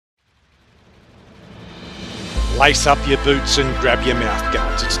Lace up your boots and grab your mouth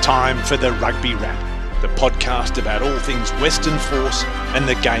guards. It's time for the Rugby Wrap, the podcast about all things Western Force and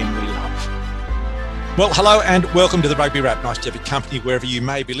the game we love. Well, hello and welcome to the Rugby Wrap. Nice to have your company wherever you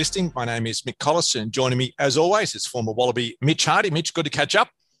may be listening. My name is Mick Collis, and joining me as always is former Wallaby Mitch Hardy. Mitch, good to catch up.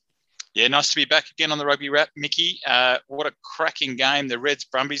 Yeah, nice to be back again on the Rugby Wrap, Mickey. What a cracking game the Reds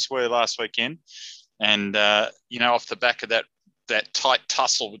Brumbies were last weekend. And, off the back of that tight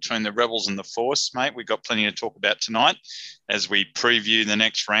tussle between the Rebels and the Force, mate, we've got plenty to talk about tonight as we preview the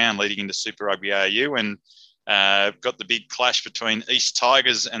next round leading into Super Rugby AU, and got the big clash between East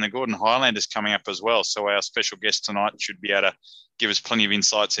Tigers and the Gordon Highlanders coming up as well. So our special guest tonight should be able to give us plenty of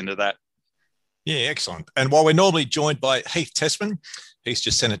insights into that. Yeah, excellent. And while we're normally joined by Heath Tessman, he's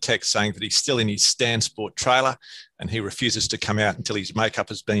just sent a text saying that he's still in his Stan Sport trailer and he refuses to come out until his makeup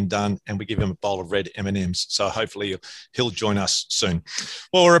has been done and we give him a bowl of red M&Ms. So hopefully he'll join us soon.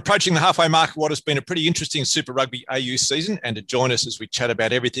 Well, we're approaching the halfway mark of what has been a pretty interesting Super Rugby AU season, and to join us as we chat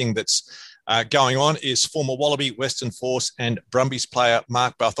about everything that's going on is former Wallaby, Western Force and Brumbies player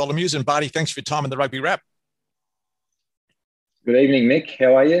Mark Bartholomeusz. And Barty, thanks for your time in the Rugby Wrap. Good evening, Mick.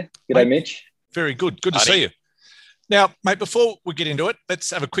 How are you? G'day, Mitch. Very good. Good to see you. Now, mate, before we get into it, let's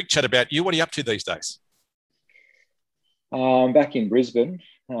have a quick chat about you. What are you up to these days? I'm back in Brisbane,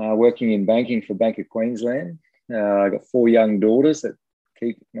 working in banking for Bank of Queensland. I've got 4 young daughters that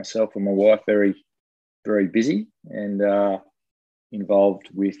keep myself and my wife very, very busy, and involved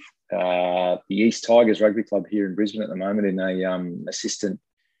with the East Tigers Rugby Club here in Brisbane at the moment in a assistant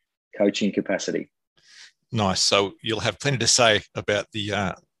coaching capacity. Nice. So you'll have plenty to say about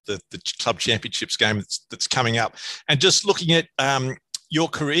the club championships game that's coming up. And just looking at your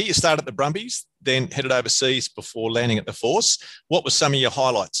career, you started at the Brumbies, then headed overseas before landing at the Force. What were some of your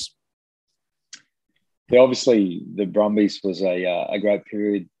highlights? Yeah, obviously the Brumbies was a great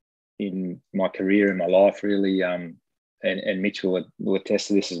period in my career, in my life, really. And Mitch will attest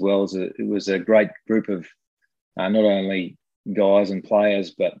to this as well. It was a great group of not only guys and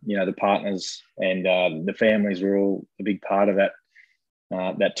players, but, the partners and the families were all a big part of that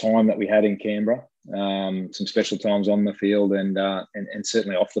time that we had in Canberra. Some special times on the field and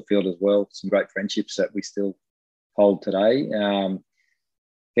certainly off the field as well. Some great friendships that we still hold today.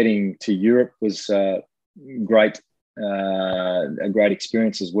 Heading to Europe was great, a great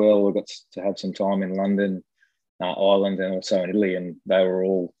experience as well. We got to have some time in London, Ireland, and also in Italy, and they were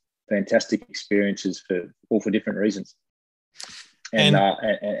all fantastic experiences for different reasons. And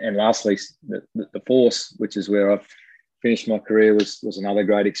lastly, the Force, which is where I've finished my career, was another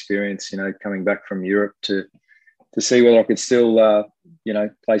great experience, coming back from Europe to see whether I could still,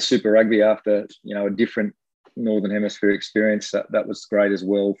 play Super Rugby after, a different Northern Hemisphere experience. That was great as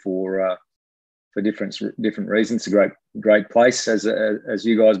well for different reasons. A great place, as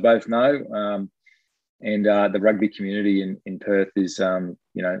you guys both know. And the rugby community in Perth is,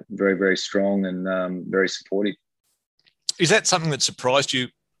 very, very strong and very supportive. Is that something that surprised you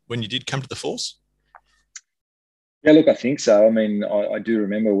when you did come to the Force? Yeah, look, I think so. I mean, I do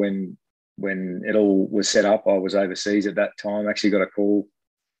remember when it all was set up, I was overseas at that time. I actually got a call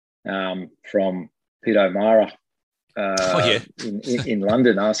from Pete O'Mara in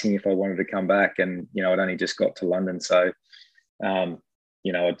London asking if I wanted to come back. And, I'd only just got to London. So, I'd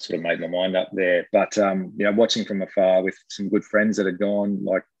sort of made my mind up there. But, watching from afar with some good friends that had gone,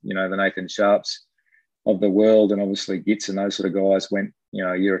 like, the Nathan Sharps of the world, and obviously Gitz and those sort of guys went,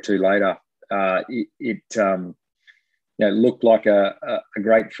 a year or two later, it looked like a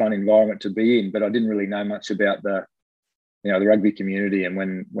great fun environment to be in, but I didn't really know much about the rugby community. And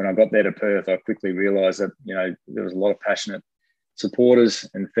when I got there to Perth, I quickly realised that, there was a lot of passionate supporters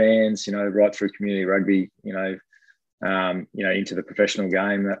and fans, right through community rugby, into the professional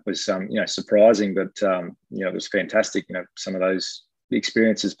game. That was, surprising, but, it was fantastic. Some of those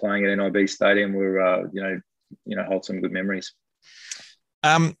experiences playing at NIB Stadium were, hold some good memories.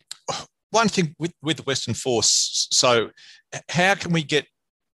 One thing with the Western Force, so how can we get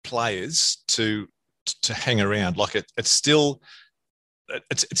players to hang around? Like it's still,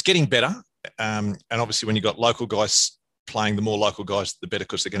 it's getting better. And obviously when you've got local guys playing, the more local guys, the better,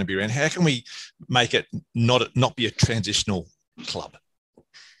 because they're going to be around. How can we make it not be a transitional club?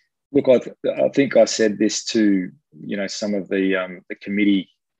 Look, I think I said this to, some of the committee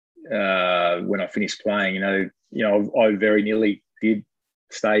when I finished playing, I very nearly did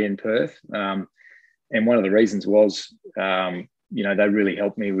stay in Perth. And one of the reasons was, they really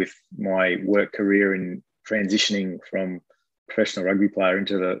helped me with my work career in transitioning from professional rugby player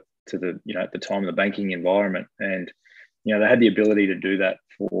into the at the time, the banking environment. And, they had the ability to do that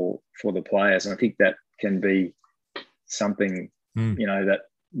for the players. And I think that can be something, that,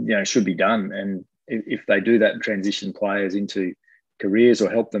 should be done. And, if they do that and transition players into careers or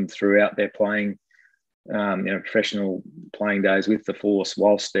help them throughout their playing, professional playing days with the force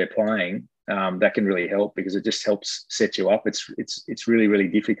whilst they're playing, that can really help, because it just helps set you up. It's really, really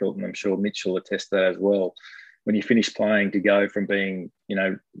difficult, and I'm sure Mitch will attest that as well. When you finish playing, to go from being,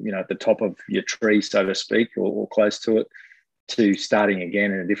 at the top of your tree, so to speak, or close to it, to starting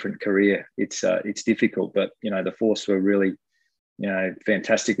again in a different career, it's difficult. But the force were really,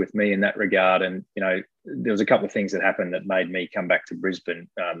 fantastic with me in that regard. And there was a couple of things that happened that made me come back to Brisbane.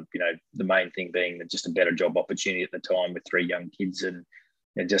 The main thing being that just a better job opportunity at the time with 3 young kids, and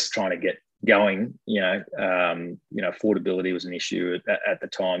just trying to get going. Affordability was an issue at the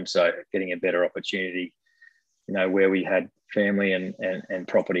time, so getting a better opportunity, where we had family and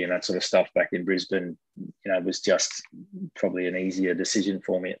property and that sort of stuff back in Brisbane, was just probably an easier decision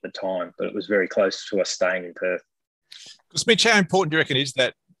for me at the time. But it was very close to us staying in Perth. Because Mitch, how important do you reckon is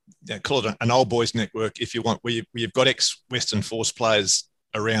that, call it an old boys network, if you want, where you've got ex-Western Force players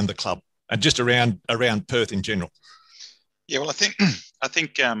around the club and just around Perth in general? Yeah, well, I think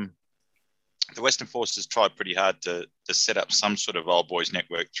the Western Force has tried pretty hard to set up some sort of old boys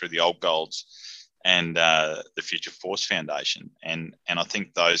network through the Old Golds and the Future Force Foundation, and I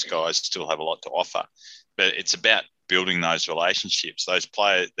think those guys still have a lot to offer. But it's about building those relationships. Those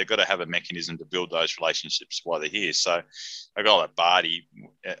players, they've got to have a mechanism to build those relationships while they're here. So a guy like Barty,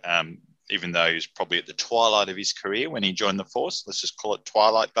 even though he was probably at the twilight of his career when he joined the force, let's just call it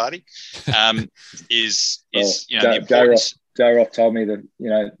Twilight Barty, is the importance. Joe Roth told me that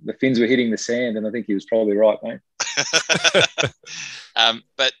the fins were hitting the sand, and I think he was probably right, mate.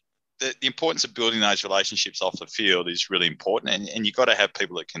 But the importance of building those relationships off the field is really important, and you've got to have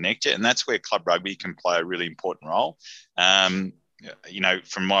people that connect you, and that's where club rugby can play a really important role.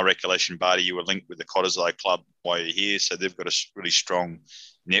 From my recollection, Barty, you were linked with the Cottesloe Club while you're here, so they've got a really strong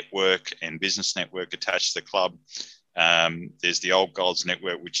network and business network attached to the club. There's the Old Golds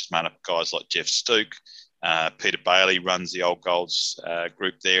network, which is made up of guys like Jeff Stuke. Peter Bailey runs the Old Golds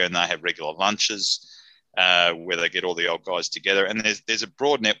group there, and they have regular lunches where they get all the old guys together. And there's a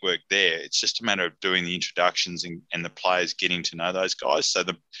broad network there. It's just a matter of doing the introductions and the players getting to know those guys. So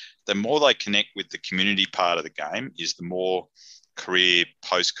the more they connect with the community part of the game is the more career,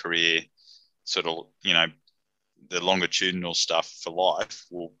 post-career sort of, the longitudinal stuff for life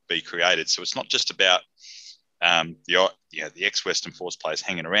will be created. So it's not just about the ex-Western Force players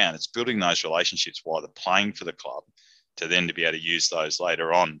hanging around. It's building those relationships while they're playing for the club to be able to use those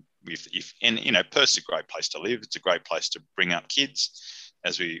later on. Perth's a great place to live. It's a great place to bring up kids,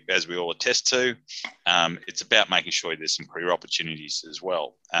 as we all attest to. It's about making sure there's some career opportunities as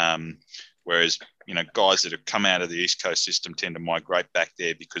well. Whereas, guys that have come out of the East Coast system tend to migrate back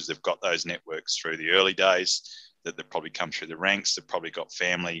there because they've got those networks through the early days, that they've probably come through the ranks. They've probably got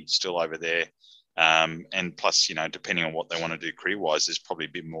family still over there. And plus, depending on what they want to do career-wise, there's probably a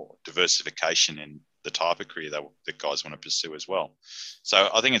bit more diversification in the type of career that guys want to pursue as well. So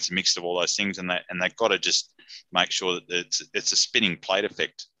I think it's a mix of all those things, and they've got to just make sure that it's a spinning plate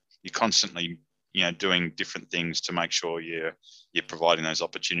effect. You're constantly, doing different things to make sure you're providing those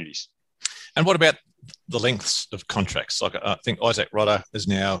opportunities. And what about the lengths of contracts? Like, I think Isaac Rodder is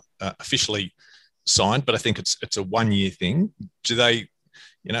now officially signed, but I think it's a 1-year thing. Do they,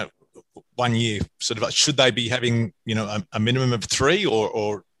 1 year sort of, should they be having, a minimum of 3,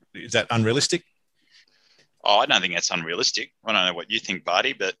 or is that unrealistic? Oh, I don't think that's unrealistic. I don't know what you think,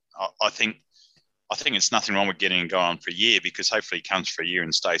 Barty, but I think it's nothing wrong with getting and going on for a year, because hopefully he comes for a year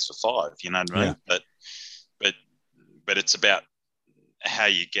and stays for 5. You know what I mean? Yeah. But it's about how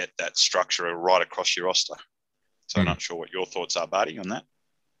you get that structure right across your roster. So I'm not sure what your thoughts are, Barty, on that.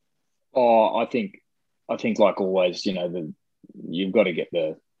 Oh, I think like always, you've got to get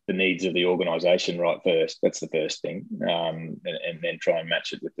the needs of the organisation right first. That's the first thing, and then try and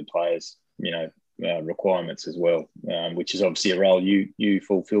match it with the players, requirements as well, which is obviously a role you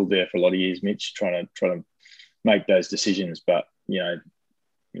fulfilled there for a lot of years, Mitch, trying to make those decisions. But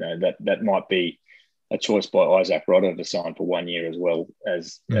that might be a choice by Isaac Rodder to sign for 1 year as well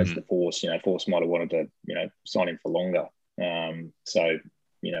as the Force. Force might have wanted to sign him for longer. So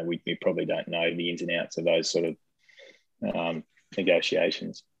we probably don't know the ins and outs of those sort of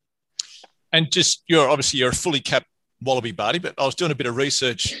negotiations. And just you're a fully capped Wallaby, Barty, but I was doing a bit of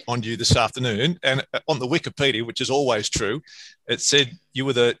research on you this afternoon, and on the Wikipedia, which is always true, it said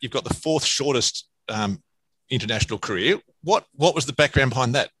you've got the 4th shortest international career. What was the background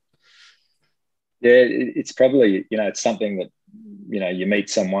behind that? Yeah, it's probably it's something that you meet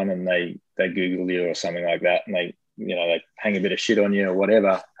someone and they Google you or something like that, and they hang a bit of shit on you or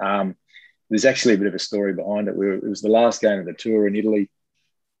whatever. There's actually a bit of a story behind it. It was the last game of the tour in Italy.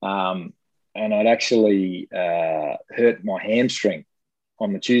 I'd actually hurt my hamstring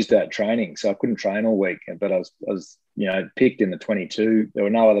on the Tuesday at training, so I couldn't train all week. But I was picked in the 22. There were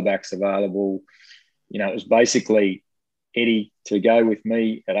no other backs available. It was basically Eddie to go with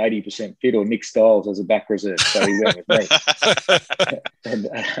me at 80% fit, or Nick Stiles as a back reserve. So he went with me. And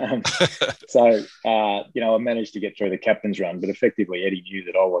I managed to get through the captain's run, but effectively Eddie knew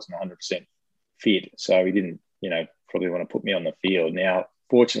that I wasn't 100% fit. So he didn't, probably want to put me on the field. Now,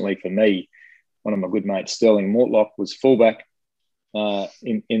 fortunately for me, one of my good mates, Sterling Mortlock, was fullback at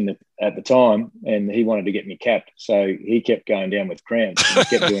the time, and he wanted to get me capped. So he kept going down with cramps, and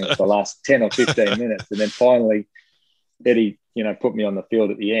he kept doing it for the last 10 or 15 minutes. And then finally, Eddie, put me on the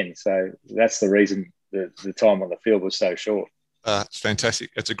field at the end. So that's the reason the time on the field was so short. It's fantastic.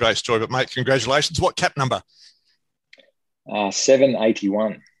 It's a great story. But, mate, congratulations. What cap number?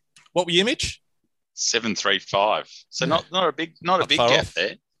 781. What were you, Mitch? 735. So not a big gap off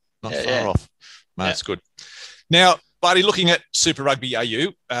there. Not far off. Mate, that's good. Now, Barty, looking at Super Rugby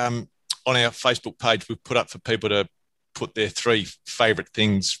AU, on our Facebook page, we've put up for people to put their 3 favourite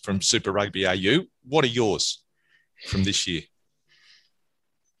things from Super Rugby AU. What are yours from this year?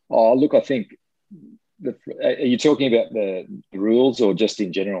 Oh, look, I think, are you talking about the rules or just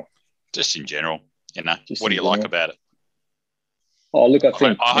in general? Just in general. What do you like about it? Oh, look, I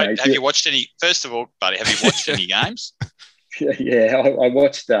think... have you watched any... First of all, Barty, have you watched any games? Yeah, I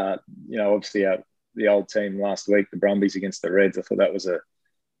watched, obviously the old team last week, the Brumbies against the Reds. I thought that was a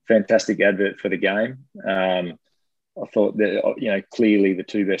fantastic advert for the game. I thought that, clearly the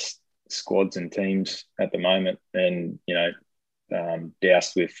 2 best squads and teams at the moment, and,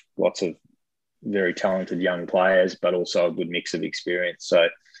 doused with lots of very talented young players, but also a good mix of experience. So,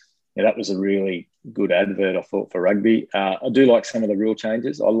 that was a really good advert, I thought, for rugby. I do like some of the rule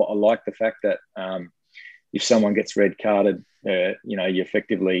changes. I like the fact that if someone gets red carded, you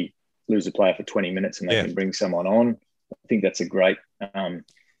effectively lose a player for 20 minutes and they can bring someone on. I think that's a great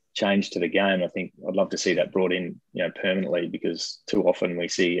change to the game. I think I'd love to see that brought in, permanently, because too often we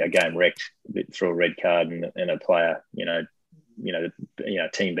see a game wrecked through a red card and a player,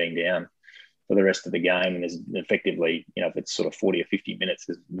 team being down for the rest of the game. And there's effectively, if it's sort of 40 or 50 minutes,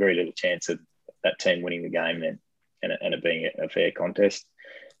 there's very little chance of that team winning the game then and it being a fair contest.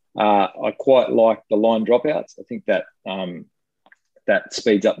 I quite like the line dropouts. I think that that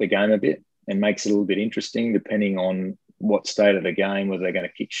speeds up the game a bit and makes it a little bit interesting, depending on what state of the game, whether they're going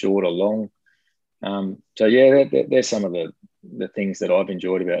to kick short or long. There's some of the things that I've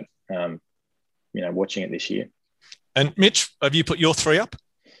enjoyed about, watching it this year. And Mitch, have you put your 3 up?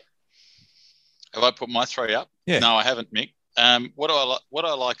 Have I put my 3 up? Yeah. No, I haven't, Mick. What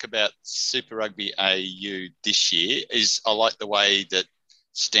I like about Super Rugby AU this year is I like the way that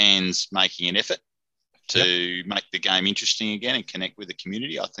Stan's making an effort to make the game interesting again and connect with the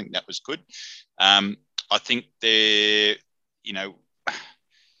community. I think that was good. I think it's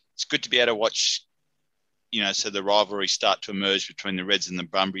good to be able to watch, so the rivalry start to emerge between the Reds and the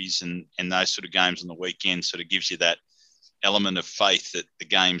Brumbies and those sort of games on the weekend sort of gives you that element of faith that the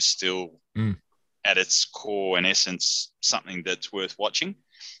game's still at its core and essence something that's worth watching.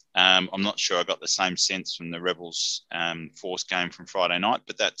 I'm not sure I got the same sense from the Rebels Force game from Friday night,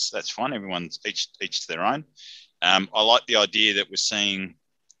 but that's fine. Everyone's each to their own. I like the idea that we're seeing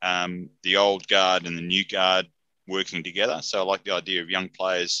the old guard and the new guard working together. So I like the idea of young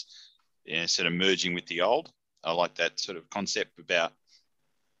players sort of merging with the old. I like that sort of concept about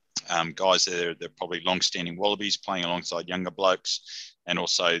guys that are probably long-standing Wallabies playing alongside younger blokes, and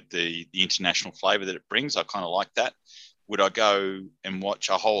also the international flavour that it brings. I kind of like that. Would I go and watch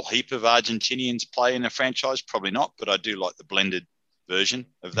a whole heap of Argentinians play in a franchise? Probably not, but I do like the blended version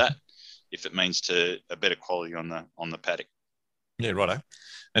of that if it means to a better quality on the paddock. Yeah, righto.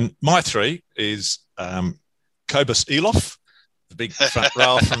 And my 3 is Kobus Eloff, the big front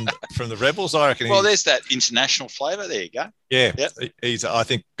row from the Rebels. I reckon. Well, there's that international flavour. There you go. Yeah, yep. He's I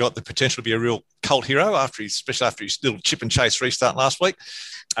think got the potential to be a real cult hero especially after his little chip and chase restart last week.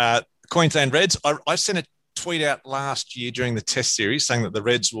 Queensland Reds. I sent a tweet out last year during the Test series saying that the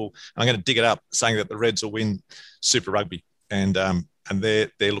Reds will. I'm going to dig it up, saying that the Reds will win Super Rugby, and they're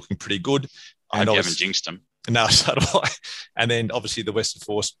looking pretty good. I hope you haven't jinxed them. No, so do I. And then obviously the Western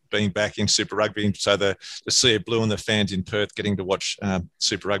Force being back in Super Rugby, so the Sea of Blue and the fans in Perth getting to watch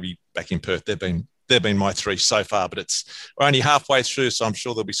Super Rugby back in Perth. They've been my 3 so far, but we're only halfway through, so I'm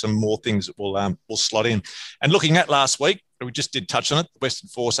sure there'll be some more things that will slot in. And looking at last week, we just did touch on it. The Western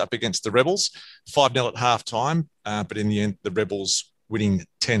Force up against the Rebels, 5-0 at half time, but in the end, the Rebels winning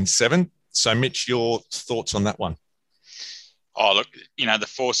 10-7. So, Mitch, your thoughts on that one? Oh, look, the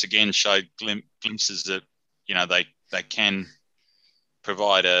Force again showed glimpses that, they can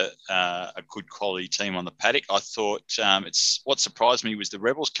provide a good quality team on the paddock. I thought what surprised me was the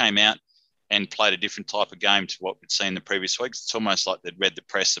Rebels came out and played a different type of game to what we'd seen the previous weeks. It's almost like they'd read the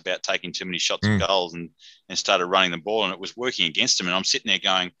press about taking too many shots at goals and started running the ball, and it was working against them. And I'm sitting there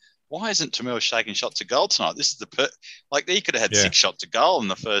going, why isn't Tamil shaking shots at goal tonight? This is he could have had 6 shots at goal in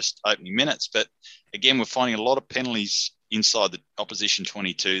the first opening minutes. But again, we're finding a lot of penalties inside the opposition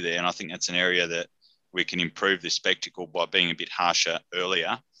 22 there, and I think that's an area that we can improve this spectacle by being a bit harsher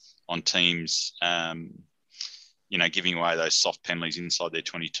earlier on teams, giving away those soft penalties inside their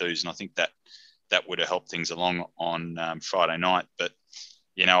 22s. And I think that would have helped things along on Friday night. But,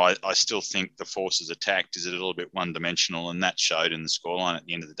 I still think the Forces attacked is a little bit one-dimensional, and that showed in the scoreline at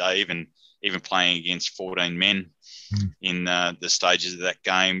the end of the day. Even playing against 14 men in the stages of that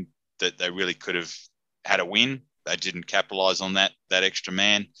game, that they really could have had a win. They didn't capitalise on that extra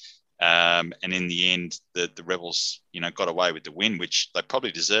man. And in the end, the Rebels, got away with the win, which they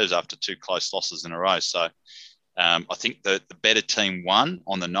probably deserve after 2 close losses in a row. So I think the better team won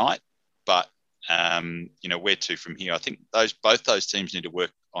on the night, but where to from here? I think both those teams need to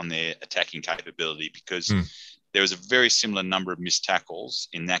work on their attacking capability, because there was a very similar number of missed tackles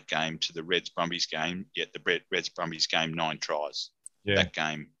in that game to the Reds-Brumbies game, yet the Reds-Brumbies game 9 tries. Yeah. That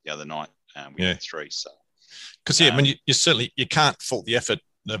game the other night, we had 3. So, because you can't fault the effort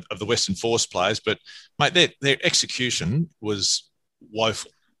of the Western Force players, but mate, their execution was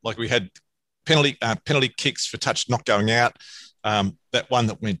woeful. Like, we had penalty kicks for touch not going out. That one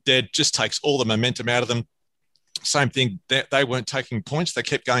that went dead just takes all the momentum out of them. Same thing, they weren't taking points. They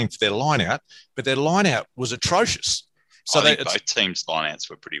kept going for their line out, but their line out was atrocious. So I think both teams' line-outs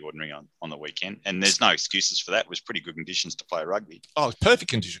were pretty ordinary on the weekend, and there's no excuses for that. It was pretty good conditions to play rugby. Oh, it's perfect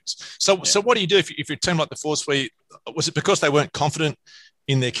conditions. So what do you do if you're a team like the Force? Was it because they weren't confident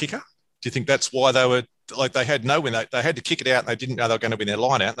in their kicker? Do you think that's why they were like, they had no win? They had to kick it out, and they didn't know they were going to win their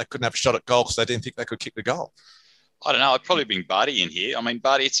line out, and they couldn't have a shot at goal because they didn't think they could kick the goal? I don't know. I'd probably bring Barty in here. I mean,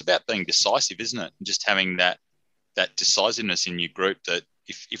 Barty, it's about being decisive, isn't it? And just having that decisiveness in your group, that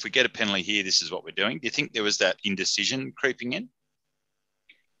if we get a penalty here, this is what we're doing. Do you think there was that indecision creeping in?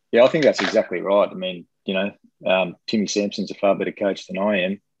 Yeah, I think that's exactly right. I mean, Timmy Sampson's a far better coach than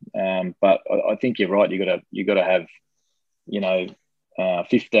I am, but I think you're right. You got to have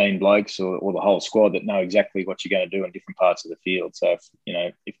 15 blokes or the whole squad that know exactly what you're going to do in different parts of the field. So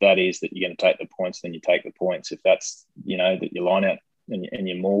if that is that you're going to take the points, then you take the points. If that's that your line out and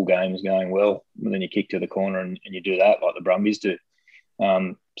your maul game is going well, then you kick to the corner and you do that like the Brumbies do.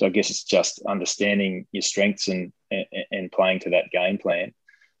 So I guess it's just understanding your strengths and playing to that game plan.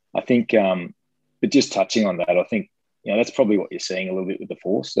 I think, but just touching on that, I think that's probably what you're seeing a little bit with the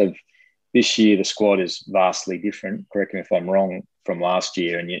Force. This year the squad is vastly different. Correct me if I'm wrong, from last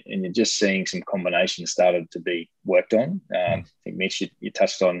year, and you're just seeing some combinations started to be worked on. I think Mitch, you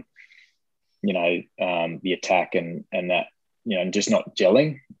touched on, the attack and that, just not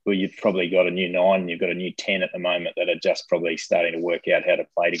gelling. Well, you've probably got a new 9, you've got a new 10 at the moment that are just probably starting to work out how to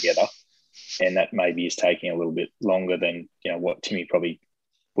play together, and that maybe is taking a little bit longer than what Timmy probably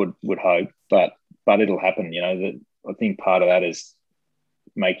would hope, but it'll happen. I think part of that is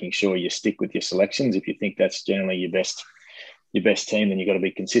making sure you stick with your selections. If you think that's generally your best team, then you've got to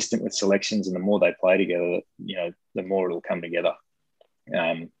be consistent with selections, and the more they play together, the more it'll come together.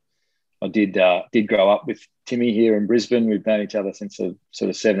 I did grow up with Timmy here in Brisbane. We've known each other since sort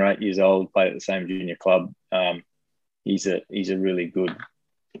of 7 or 8 years old, played at the same junior club. He's a really good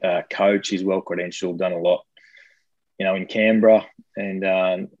coach. He's well credentialed, done a lot, in Canberra, and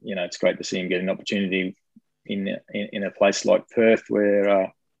it's great to see him get an opportunity in a place like Perth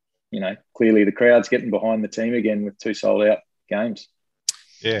where clearly the crowd's getting behind the team again with 2 sold out games.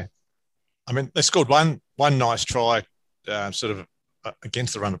 Yeah, I mean, they scored one nice try, sort of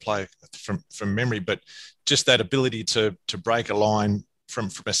against the run of play from memory, but just that ability to break a line from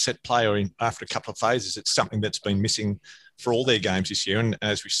a set player after a couple of phases, it's something that's been missing for all their games this year. And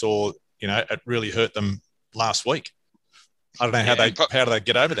as we saw, it really hurt them last week. I don't know how do they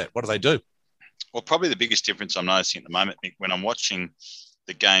get over that? What do they do? Well, probably the biggest difference I'm noticing at the moment, Nick, when I'm watching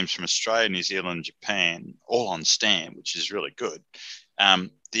the games from Australia, New Zealand, Japan, all on stand, which is really good,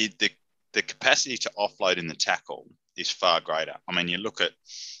 the capacity to offload in the tackle is far greater. I mean, you look at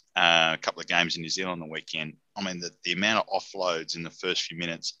a couple of games in New Zealand on the weekend. I mean, the amount of offloads in the first few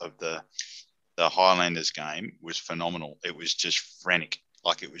minutes of the Highlanders game was phenomenal. It was just frantic.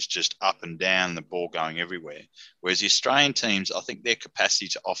 Like, it was just up and down, the ball going everywhere. Whereas the Australian teams, I think their capacity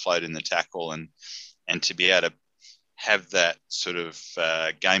to offload in the tackle and to be able to have that sort of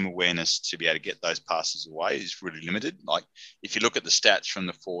game awareness to be able to get those passes away is really limited. Like if you look at the stats from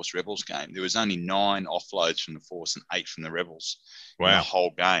the Force Rebels game, there was only 9 offloads from the Force and 8 from the Rebels in the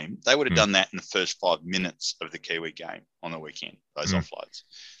whole game. They would have done that in the first 5 minutes of the Kiwi game on the weekend, those offloads.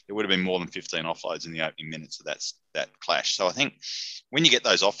 There would have been more than 15 offloads in the opening minutes of that clash. So I think when you get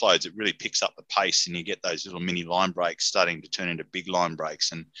those offloads, it really picks up the pace and you get those little mini line breaks starting to turn into big line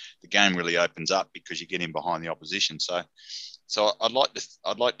breaks, and the game really opens up because you get in behind the opposition. So I'd like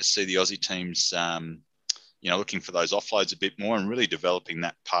to see the Aussie teams, looking for those offloads a bit more and really developing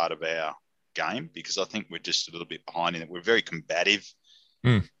that part of our game, because I think we're just a little bit behind in it. We're very combative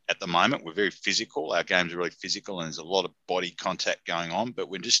at the moment. We're very physical. Our games are really physical and there's a lot of body contact going on, but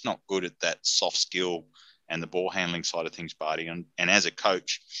we're just not good at that soft skill and the ball handling side of things, Barty. And as a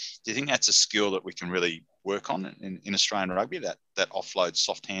coach, do you think that's a skill that we can really work on in Australian rugby, that offload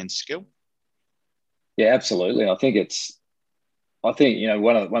soft hand skill? Yeah, absolutely. I think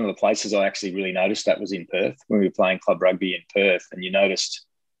one of the places I actually really noticed that was in Perth when we were playing club rugby in Perth, and you noticed,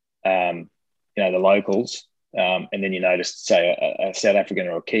 the locals, and then you noticed, say, a South African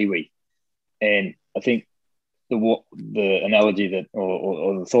or a Kiwi, and I think the analogy that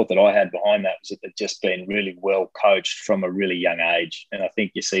or the thought that I had behind that was that they've just been really well coached from a really young age, and I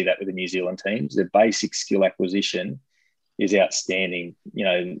think you see that with the New Zealand teams. The basic skill acquisition is outstanding.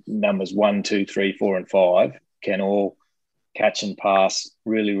 Numbers 1, 2, 3, 4, and 5 can all catch and pass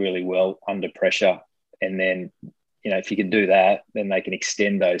really, really well under pressure. And then, if you can do that, then they can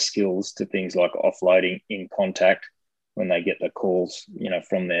extend those skills to things like offloading in contact when they get the calls,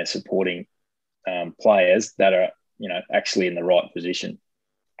 from their supporting players that are, actually in the right position.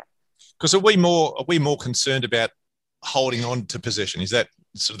 Because are we more concerned about holding on to possession? Is that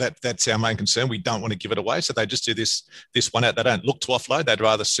that's our main concern? We don't want to give it away, so they just do this one out. They don't look to offload. They'd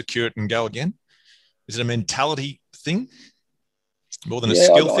rather secure it and go again. Is it a mentality thing more than a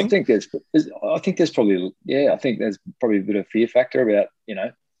skill thing? I think there's probably a bit of fear factor about,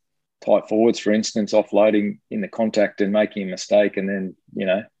 tight forwards, for instance, offloading in the contact and making a mistake, and then,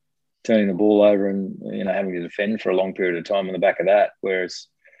 turning the ball over and, having to defend for a long period of time on the back of that. Whereas,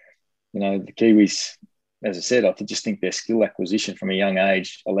 the Kiwis, as I said, I just think their skill acquisition from a young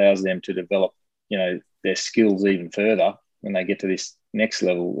age allows them to develop, their skills even further when they get to this next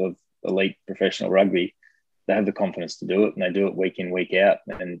level of elite professional rugby. They have the confidence to do it, and they do it week in, week out.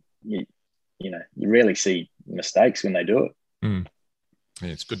 And you rarely see mistakes when they do it. Yeah,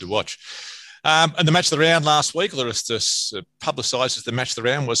 it's good to watch. And the match of the round last week, or just publicised as the match of the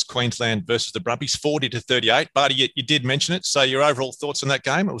round, was Queensland versus the Brumbies, 40-38. Barty, you did mention it. So your overall thoughts on that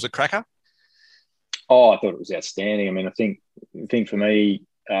game? It was a cracker. Oh, I thought it was outstanding. I mean, I think for me,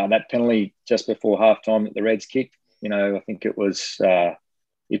 that penalty just before halftime that the Reds kicked, I think it was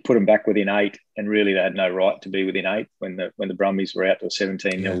it put them back within 8, and really they had no right to be within 8 when the Brumbies were out to a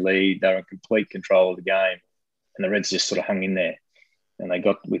 17-0 lead. They were in complete control of the game, and the Reds just sort of hung in there, and they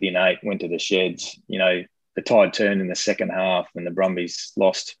got within 8, went to the sheds. The tide turned in the second half, and the Brumbies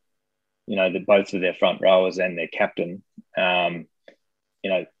lost, both of their front rowers and their captain. I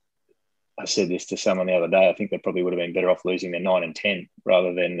said this to someone the other day. I think they probably would have been better off losing their 9 and 10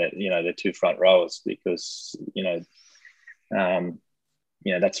 rather than their 2 front rowers, because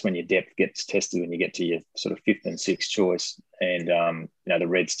that's when your depth gets tested, when you get to your sort of 5th and 6th choice. And the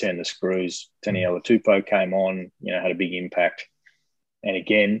Reds turned the screws. Taniela Tupou came on, had a big impact, and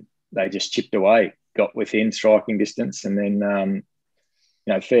again they just chipped away, got within striking distance, and then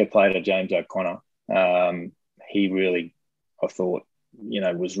fair play to James O'Connor. He really, I thought,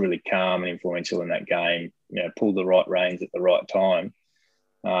 was really calm and influential in that game, pulled the right reins at the right time.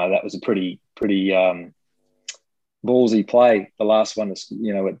 That was a pretty ballsy play, the last one,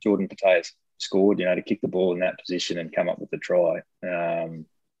 what Jordan Pate scored, to kick the ball in that position and come up with the try.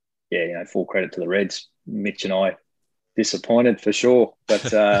 Full credit to the Reds. Mitch and I disappointed for sure,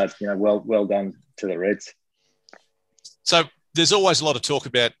 but, well done to the Reds. So there's always a lot of talk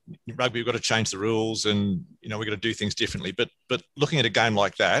about rugby. We've got to change the rules, and we've got to do things differently. But looking at a game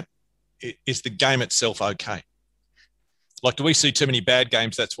like that, is the game itself okay? Like, do we see too many bad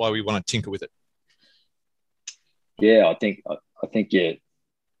games? That's why we want to tinker with it. Yeah, I think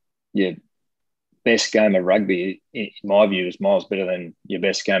your best game of rugby, in my view, is miles better than your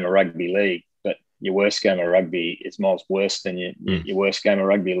best game of rugby league. But your worst game of rugby is miles worse than your worst game of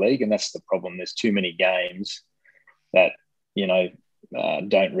rugby league, and that's the problem. There's too many games that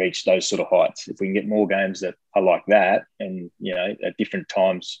don't reach those sort of heights. If we can get more games that are like that, and at different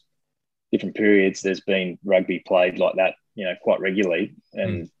times, different periods, there's been rugby played like that, quite regularly,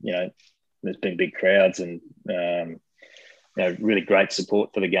 and there's been big crowds and really great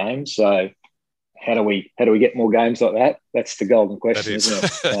support for the game. So how do we get more games like that? That's the golden question,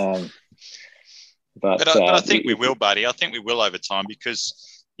 isn't it? But I think we will, buddy. I think we will over time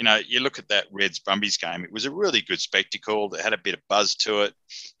because, you look at that Reds Brumbies game. It was a really good spectacle. It had a bit of buzz to it.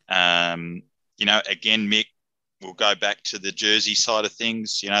 Again, Mick, we'll go back to the jersey side of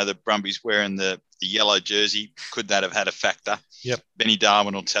things. The Brumbies wearing the yellow jersey. Could that have had a factor? Yep. Benny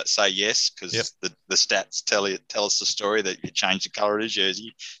Darwin will say yes because the stats tell us the story that you change the colour of the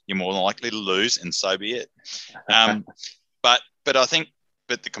jersey, you're more than likely to lose, and so be it. But I think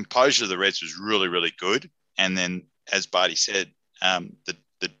the composure of the Reds was really, really good. And then, as Barty said,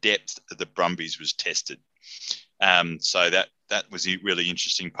 the depth of the Brumbies was tested. So that was really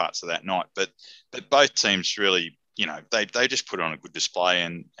interesting parts of that night. But both teams really, they just put on a good display,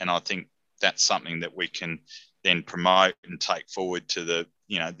 and I think that's something that we can then promote and take forward to the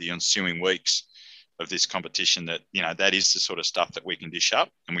ensuing weeks of this competition. That that is the sort of stuff that we can dish up,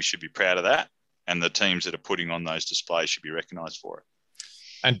 and we should be proud of that. And the teams that are putting on those displays should be recognised for it.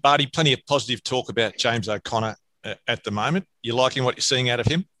 And Barty, plenty of positive talk about James O'Connor at the moment. You liking what you're seeing out of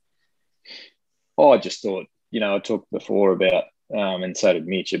him? I just thought, I talked before about, and so did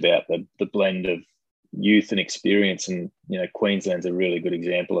Mitch, about the blend of youth and experience. And, Queensland's a really good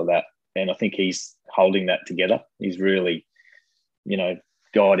example of that. And I think he's holding that together. He's really,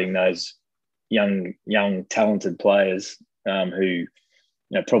 guiding those young, talented players who,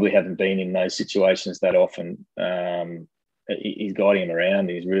 probably haven't been in those situations that often. He's guiding them around.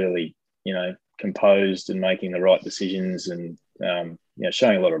 He's really, composed and making the right decisions, and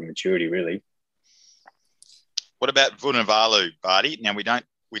showing a lot of maturity, really. What about Vunivalu, Barty? Now we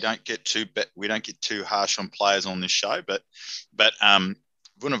don't get too harsh on players on this show, but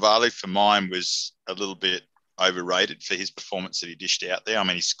Vunivalu for mine was a little bit overrated for his performance that he dished out there. I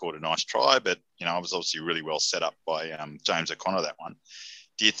mean, he scored a nice try, but I was obviously really well set up by James O'Connor, that one.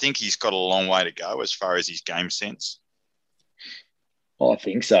 Do you think he's got a long way to go as far as his game sense? I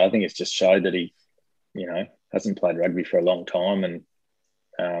think so. I think it's just showed that he, hasn't played rugby for a long time, and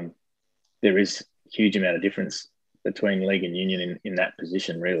there is a huge amount of difference between league and union in that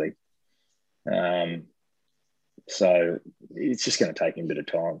position, really. So it's just going to take him a bit of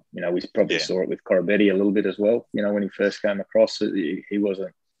time. We probably saw it with Corabetti a little bit as well. When he first came across, he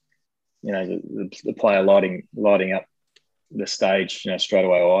wasn't, the player lighting up the stage, straight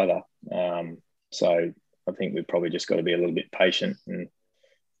away either. So I think we've probably just got to be a little bit patient, and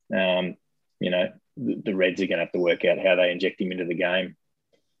the Reds are going to have to work out how they inject him into the game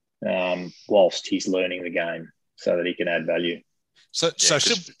whilst he's learning the game, so that he can add value.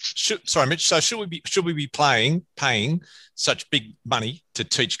 Sorry, Mitch. So should we be paying such big money to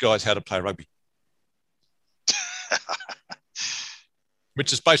teach guys how to play rugby?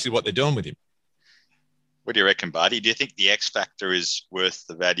 Which is basically what they're doing with him. What do you reckon, Barty? Do you think the X factor is worth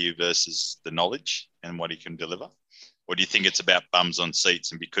the value versus the knowledge and what he can deliver? Or do you think it's about bums on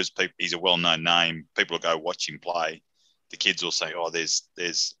seats, and because he's a well-known name, people will go watch him play? The kids will say,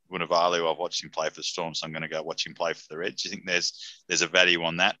 there's Vunivalu, I've watched him play for the Storm, so I'm going to go watch him play for the Reds. Do you think there's a value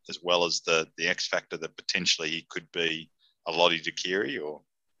on that, as well as the X factor that potentially he could be a Lottie Dakiri or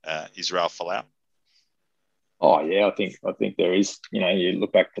Israel Folau? Oh yeah, I think there is. You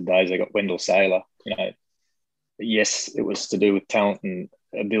look back to the days they got Wendell Saylor. Yes, it was to do with talent and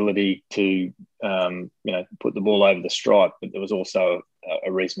ability to put the ball over the stripe, but there was also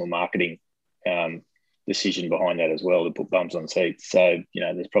a reasonable marketing decision behind that as well, to put bums on seats. So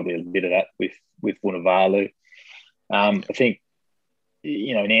there's probably a bit of that with Vunivalu. I think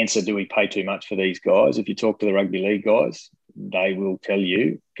in answer, do we pay too much for these guys? If you talk to the rugby league guys, they will tell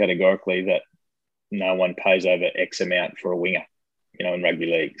you categorically that no one pays over X amount for a winger, in rugby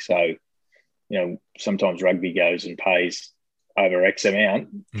league. So sometimes rugby goes and pays over X amount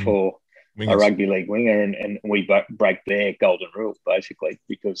for wingers. A rugby league winger, and we break their golden rule, basically,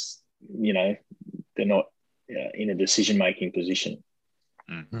 because they're not in a decision-making position.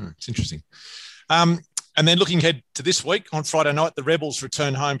 It's interesting. And then looking ahead to this week, on Friday night, the Rebels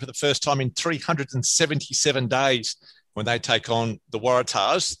return home for the first time in 377 days when they take on the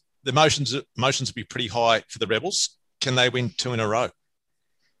Waratahs. The emotions will be pretty high for the Rebels. Can they win 2 in a row?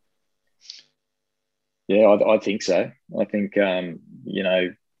 Yeah, I think so. I think, the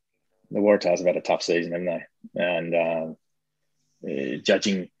Waratahs have had a tough season, haven't they? And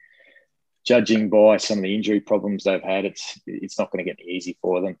judging by some of the injury problems they've had, it's not going to get easy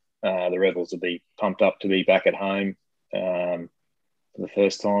for them. The Rebels will be pumped up to be back at home for the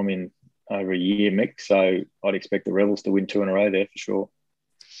first time in over a year, Mick. So I'd expect the Rebels to win 2 in a row there for sure.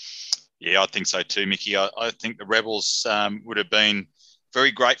 Yeah, I think so too, Mickey. I think the Rebels would have been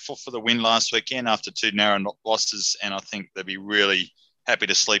very grateful for the win last weekend after 2 narrow losses, and I think they'll be really happy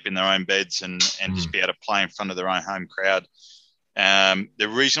to sleep in their own beds and just be able to play in front of their own home crowd. They're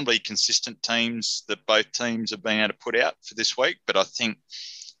reasonably consistent teams that both teams have been able to put out for this week, but I think,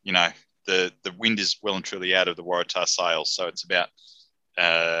 the wind is well and truly out of the Waratah sails. So it's about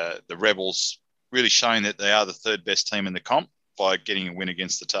the Rebels really showing that they are the third best team in the comp by getting a win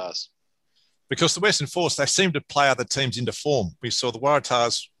against the Tars. Because the Western Force, they seem to play other teams into form. We saw the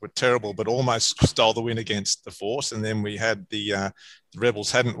Waratahs were terrible, but almost stole the win against the Force. And then we had the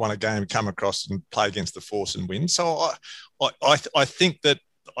Rebels hadn't won a game, come across and play against the Force and win. So I think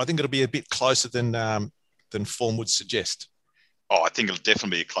it'll be a bit closer than form would suggest. Oh, I think it'll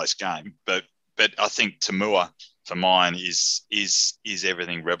definitely be a close game. But I think Tamua, for mine, is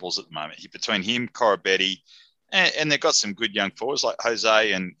everything Rebels at the moment. Between him, Corabetti, and they've got some good young forwards like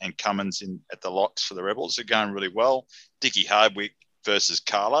Jose and Cummins at the locks for the Rebels are going really well. Dickie Hardwick versus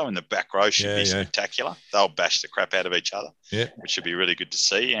Carlo in the back row should be spectacular. They'll bash the crap out of each other, which should be really good to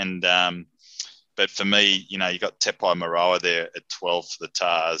see. And but for me, you got Tepai Maroa there at 12 for the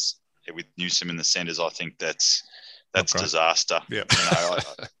Tars with Newsom in the centres. I think that's disaster. Yeah.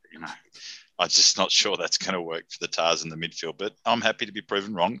 I'm just not sure that's going to work for the Tars in the midfield, but I'm happy to be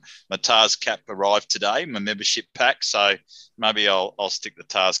proven wrong. My Tars cap arrived today, my membership pack, so maybe I'll stick the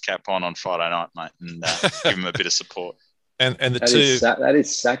Tars cap on Friday night, mate, and give them a bit of support. And that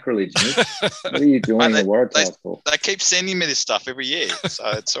is sacrilege, Nick. What are you doing the Waratahs for? They keep sending me this stuff every year, so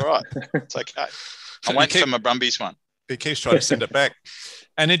it's all right. It's okay. I'm waiting for my Brumbies one. He keeps trying to send it back.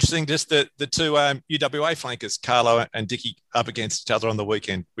 And interesting, just the two UWA flankers, Carlo and Dickie, up against each other on the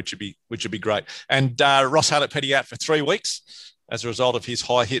weekend, which would be great. And Ross Hallett-Petty out for 3 weeks as a result of his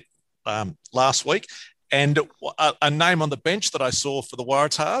high hit last week. And a name on the bench that I saw for the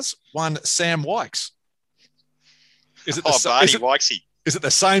Waratahs, one Sam Wykes. Is it the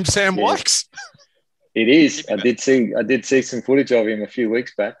same Sam Wykes? It is. I did see some footage of him a few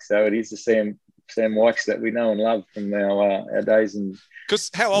weeks back. So it is the Sam Wykes that we know and love from our days in. Because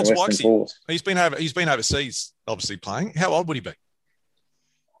how old's Wykes? He's been overseas, obviously playing. How old would he be?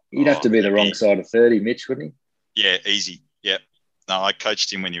 He'd have to be the wrong side of 30, Mitch, wouldn't he? Yeah, easy. Yep. No, I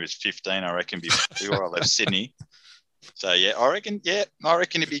coached him when he was 15, I reckon, before I left Sydney. So, yeah, I reckon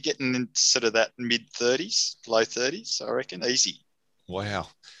he'd be getting into sort of that mid-30s, low 30s, I reckon. Easy. Wow.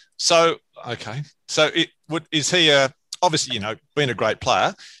 So, okay. So, is he obviously, being a great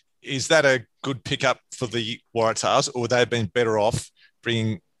player, is that a good pickup for the Waratahs, or would they have been better off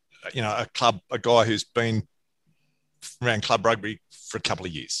bringing, a guy who's been around club rugby for a couple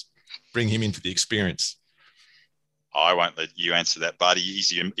of years, bring him in for the experience? I won't let you answer that, buddy.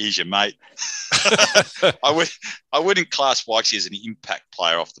 He's your mate. I wouldn't class Wykes as an impact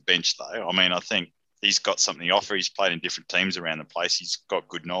player off the bench, though. I mean, I think he's got something to offer. He's played in different teams around the place. He's got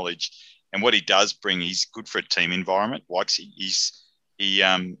good knowledge, and what he does bring, he's good for a team environment. Wykes,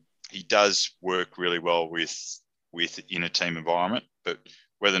 he does work really well with in a team environment, but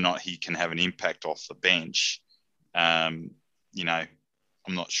whether or not he can have an impact off the bench, I'm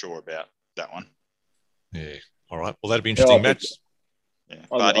not sure about that one. Yeah. All right. Well, that'd be interesting match.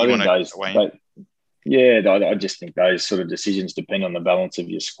 I just think those sort of decisions depend on the balance of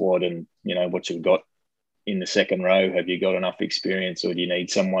your squad and, what you've got in the second row. Have you got enough experience, or do you need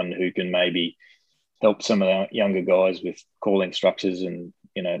someone who can maybe help some of the younger guys with calling structures and,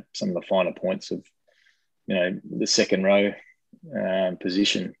 some of the finer points of, the second row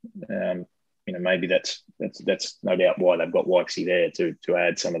position. Maybe that's no doubt why they've got Wykesy there to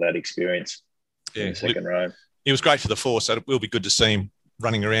add some of that experience in the second row. He was great for the Force, so it will be good to see him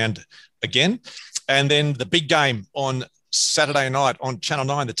running around again. And then the big game on Saturday night on Channel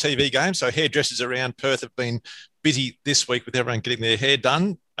 9, the TV game. So hairdressers around Perth have been busy this week with everyone getting their hair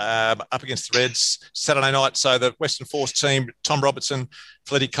done up against the Reds Saturday night. So the Western Force team, Tom Robertson,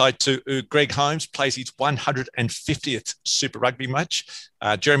 Fletty Kaitu, Greg Holmes plays his 150th Super Rugby match.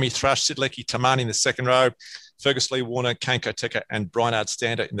 Jeremy Thrush, Sidlecki Tamani in the second row, Fergus Lee Warner, Kane Koteka and Brynard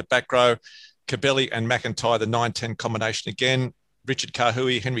Stander in the back row. Cabelli and McIntyre, the 9-10 combination again. Richard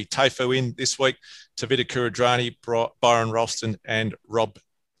Kahui, Henry Taifu in this week. Tavita Kuridrani, Byron Ralston and Rob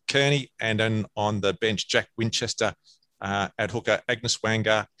Kearney. And then on the bench, Jack Winchester at hooker, Agnes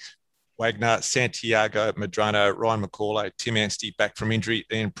Wagner, Santiago Medrano, Ryan McCauley, Tim Anstey back from injury,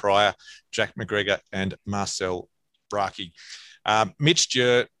 Ian Pryor, Jack McGregor and Marcel Braki. Mitch,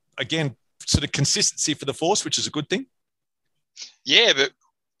 again, sort of consistency for the Force, which is a good thing. Yeah, but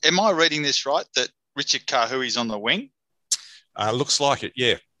am I reading this right, that Richard Kahui's on the wing? Looks like it,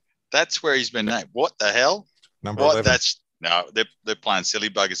 yeah. That's where he's been named. What the hell? Number 11. They're playing silly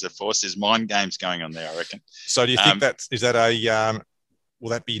buggers, the Force. There's mind games going on there, I reckon. So do you think will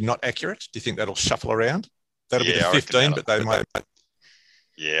that be not accurate? Do you think that'll shuffle around? That'll be the 15, but they might.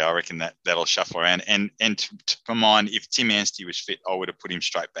 Yeah, I reckon that'll shuffle around. And for mine, if Tim Anstey was fit, I would have put him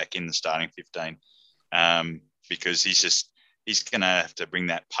straight back in the starting 15, because he's going to have to bring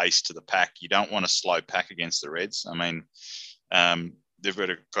that pace to the pack. You don't want a slow pack against the Reds. I mean,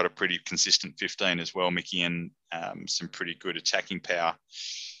 they've got a pretty consistent 15 as well, Mickey, and some pretty good attacking power.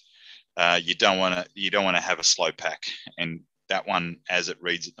 You don't want to have a slow pack, and that one, as it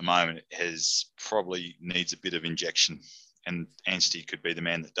reads at the moment, probably needs a bit of injection. And Anstey could be the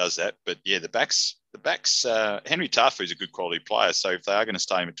man that does that. But yeah, the backs. Henry Tafu's a good quality player, so if they are going to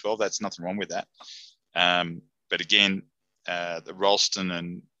stay him at 12, that's nothing wrong with that. But again, the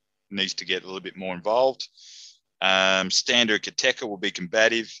Ralston needs to get a little bit more involved. Stander Kateka will be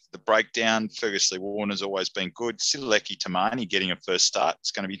combative. The breakdown, Fergus Lee Warner's always been good. Sileki Tamani getting a first start.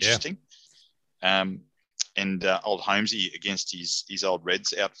 It's going to be interesting. Yeah. And old Holmesy against his old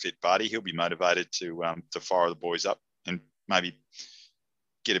Reds outfit, Barty, he'll be motivated to fire the boys up and maybe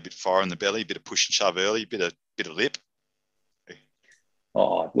get a bit of fire in the belly, a bit of push and shove early, a bit of lip.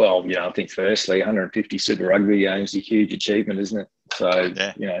 Oh, well, I think firstly, 150 Super Rugby games is a huge achievement, isn't it? So,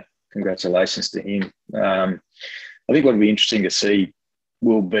 yeah. Congratulations to him. I think what will be interesting to see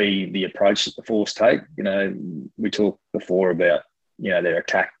will be the approach that the Force take. We talked before about, their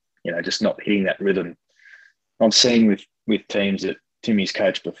attack, just not hitting that rhythm. I'm seeing with teams that Timmy's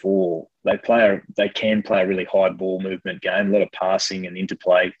coached before, they can play a really high ball movement game, a lot of passing and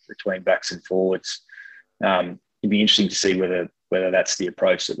interplay between backs and forwards. It'd be interesting to see whether that's the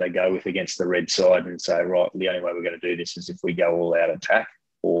approach that they go with against the Red side and say, right, the only way we're going to do this is if we go all out attack,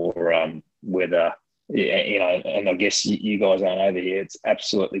 or whether, and I guess you guys aren't over here, it's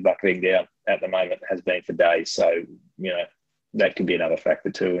absolutely buckling down at the moment, has been for days. So, that could be another factor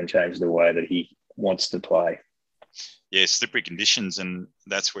too and change the way that he wants to play. Yeah, slippery conditions, and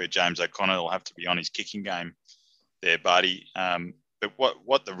that's where James O'Connor will have to be on his kicking game there, Barty. But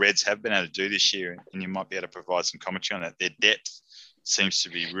what the Reds have been able to do this year, and you might be able to provide some commentary on that, their depth seems to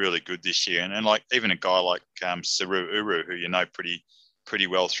be really good this year. And like even a guy like Saru Uru, who pretty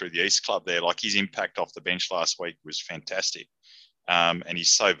well through the East Club there, like his impact off the bench last week was fantastic. And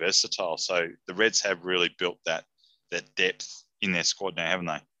he's so versatile. So the Reds have really built that depth in their squad now, haven't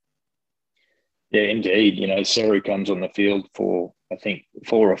they? Yeah, indeed. Saru comes on the field for, I think,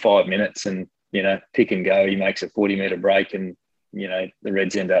 4 or 5 minutes and, pick and go. He makes a 40-metre break and, the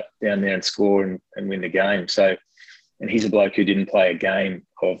Reds end up down there and score and win the game. So, and he's a bloke who didn't play a game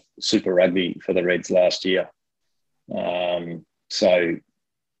of Super Rugby for the Reds last year. So,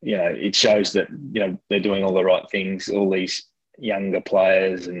 it shows that, they're doing all the right things. All these younger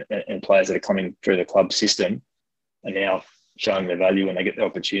players and players that are coming through the club system are now showing their value when they get the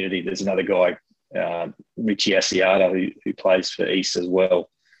opportunity. There's another guy, Richie Asiata, who plays for East as well,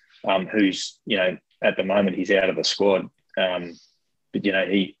 who's, at the moment he's out of the squad. But,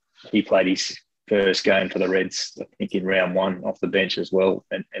 he played his first game for the Reds, I think in round 1 off the bench as well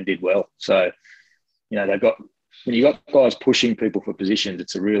and did well. So, when you got guys pushing people for positions,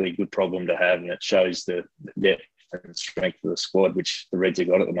 it's a really good problem to have, and it shows the depth and strength of the squad, which the Reds have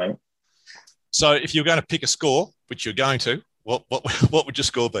got at the moment. So if you're going to pick a score, which you're going to, what would your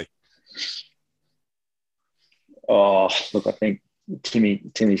score be? Oh, look, I think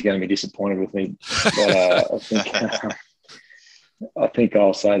Timmy's going to be disappointed with me. But I think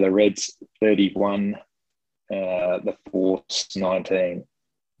I'll say the Reds 31, the Force 19.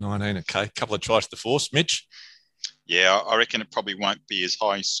 19, okay. A couple of tries to the Force. Mitch? Yeah, I reckon it probably won't be as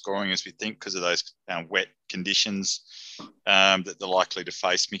high scoring as we think because of those wet conditions that they're likely to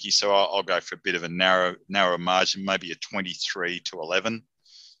face, Mickey. So I'll go for a bit of a narrow margin, maybe a 23-11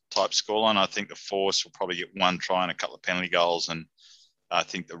 type scoreline. I think the Force will probably get 1 try and a couple of penalty goals, and I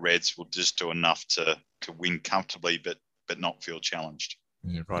think the Reds will just do enough to win comfortably, but not feel challenged.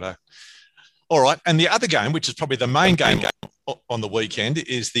 Yeah, righto. All right, and the other game, which is probably the main game on the weekend,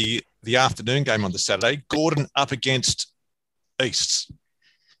 is the afternoon game on the Saturday. Gordon up against Easts.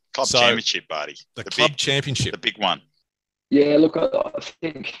 Club championship, Barty. The club championship. The big one. Yeah, look, I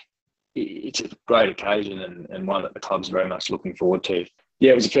think it's a great occasion and one that the club's very much looking forward to.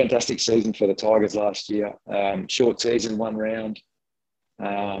 Yeah, it was a fantastic season for the Tigers last year. Short season, 1 round.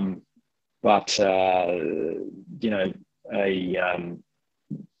 But a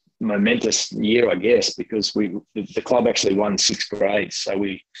momentous year, I guess, because the club actually won 6 grades. So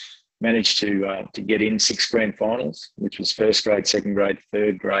we managed to get in 6 grand finals, which was first grade, second grade,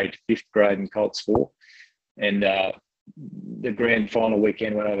 third grade, fifth grade, and Colts 4. And the grand final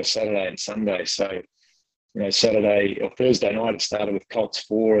weekend went over Saturday and Sunday. So, Saturday or Thursday night it started with Colts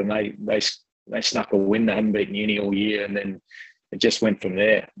 4, and they snuck a win. They hadn't beaten Uni all year, and then it just went from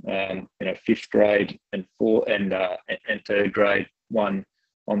there. Fifth grade and third grade won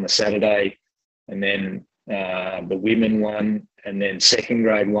on the Saturday, and then the women won, and then second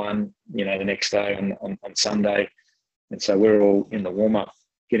grade won, the next day on Sunday. And so we're all in the warm-up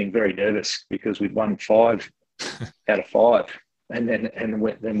getting very nervous because we'd won 5 out of 5, and then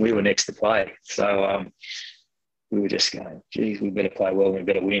we were next to play. So we were just going, geez, we better play well, we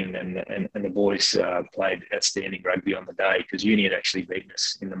better win. And the boys played outstanding rugby on the day, because Uni had actually beaten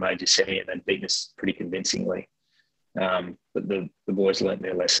us in the major semi, and they'd beaten us pretty convincingly. But the boys learnt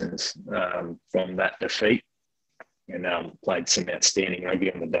their lessons from that defeat, and played some outstanding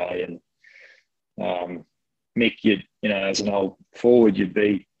rugby on the day. And Mick, as an old forward, you'd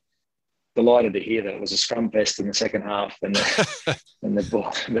be delighted to hear that it was a scrum fest in the second half, and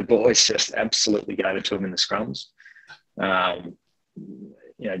the boys just absolutely gave it to them in the scrums.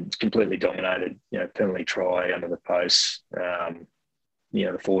 Completely dominated. Penalty try under the post.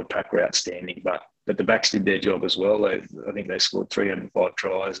 The forward pack were outstanding, but the backs did their job as well. I think they scored 305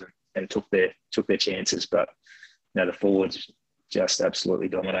 tries and took their chances, but the forwards just absolutely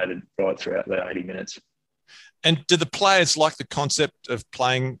dominated right throughout the 80 minutes. And do the players like the concept of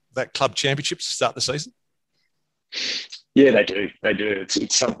playing that club championship to start the season? Yeah, they do. They do.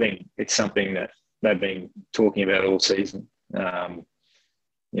 It's something that they've been talking about all season. I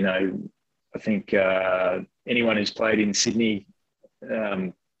think anyone who's played in Sydney,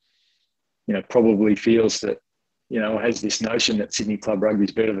 probably feels that, has this notion that Sydney Club Rugby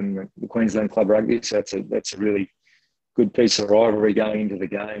is better than the Queensland Club Rugby. So that's a really good piece of rivalry going into the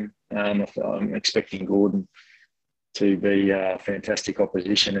game. I'm expecting Gordon to be fantastic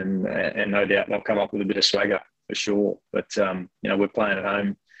opposition, and no doubt they'll come up with a bit of swagger for sure. But we're playing at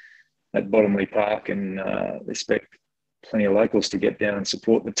home at Bottomley Park, and expect plenty of locals to get down and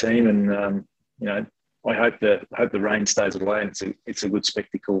support the team. And I hope the rain stays away, and it's a good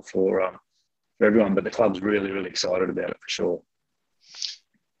spectacle for everyone. But the club's really, really excited about it for sure.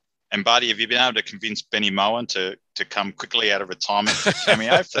 And Barty, have you been able to convince Benny Moen to come quickly out of retirement for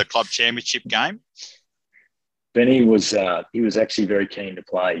cameo for the club championship game? Benny was actually very keen to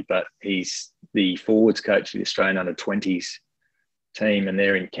play, but he's the forwards coach for the Australian under-20s team, and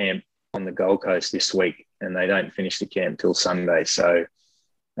they're in camp on the Gold Coast this week, and they don't finish the camp till Sunday. So,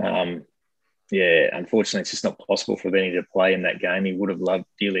 unfortunately, it's just not possible for Benny to play in that game. He would have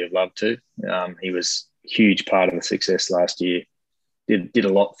dearly loved to. He was a huge part of the success last year. Did a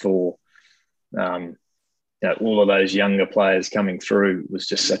lot for all of those younger players coming through. Was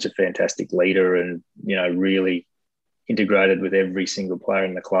just such a fantastic leader, and really integrated with every single player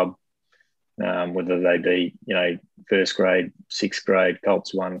in the club, whether they be first grade, sixth grade,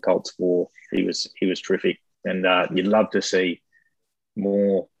 Colts 1, Colts 4. He was terrific, and you'd love to see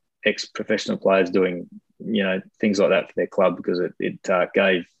more ex-professional players doing things like that for their club, because it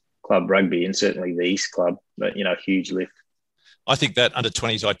gave club rugby, and certainly the East Club, a huge lift. I think that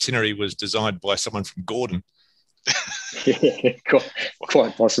under-20s itinerary was designed by someone from Gordon. Yeah,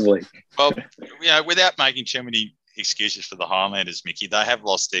 quite possibly. Well, without making too many excuses for the Highlanders, Mickey, they have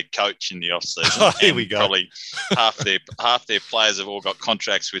lost their coach in the off-season. Oh, here we go. Probably half their players have all got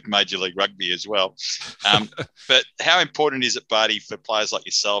contracts with Major League Rugby as well. But how important is it, Barty, for players like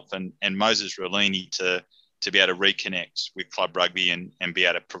yourself and Moses Rolini to be able to reconnect with club rugby and be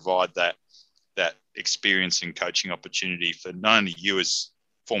able to provide that experience and coaching opportunity for not only you as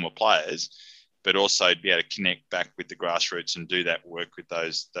former players, but also to be able to connect back with the grassroots and do that work with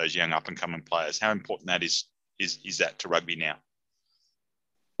those young up-and-coming players? How important that is that to rugby now?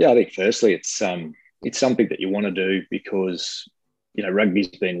 Yeah, I think firstly it's something that you want to do because rugby's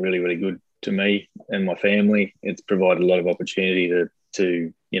been really, really good to me and my family. It's provided a lot of opportunity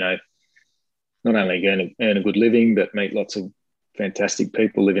to not only earn a good living, but meet lots of fantastic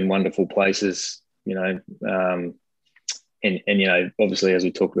people, live in wonderful places, obviously, as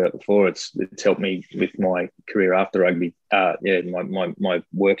we talked about before, it's helped me with my career after rugby, my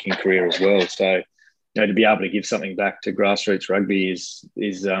working career as well. So, to be able to give something back to grassroots rugby is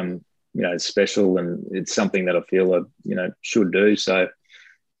special, and it's something that I feel I should do. So,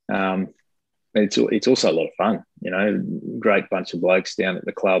 it's also a lot of fun. Great bunch of blokes down at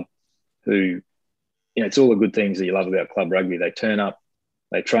the club who, it's all the good things that you love about club rugby. They turn up,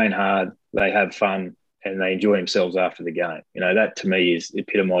 they train hard, they have fun, and they enjoy themselves after the game. That to me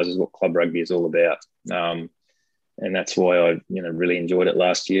epitomises what club rugby is all about. And that's why I, really enjoyed it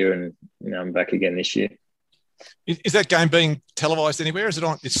last year, and I'm back again this year. Is that game being televised anywhere? Is it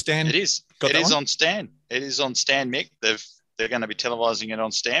on? Is Stan? It is. It is on Stan. It is on Stan, Mick. They're going to be televising it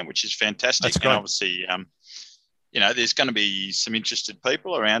on Stan, which is fantastic. That's great. And obviously, there's going to be some interested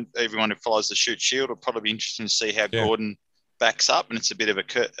people around. Everyone who follows the Shoot Shield will probably be interested to see how Gordon backs up, and it's a bit of a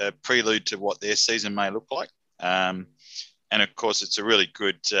prelude to what their season may look like. And And of course, it's a really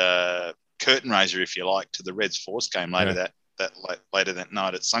good curtain raiser, if you like, to the Reds Force game later later that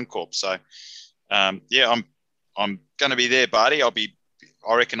night at Suncorp. So, I'm going to be there, Barty.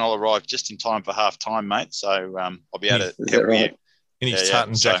 I reckon I'll arrive just in time for half time, mate. So I'll be able to help you in his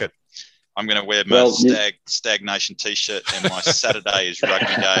tartan jacket. So I'm going to wear my Stag Nation T-shirt and my Saturday is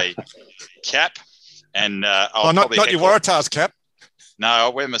Rugby Day cap. And I'll not your Waratahs cap. No,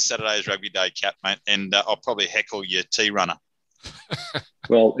 I'll wear my Saturday's Rugby Day cap, mate, and I'll probably heckle your T-runner.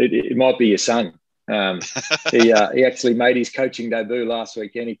 Well, it might be your son. He actually made his coaching debut last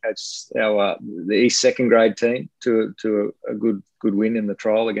weekend. He coached the East second grade team to a good win in the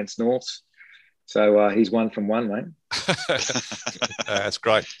trial against Norths. So he's 1 from 1, mate. That's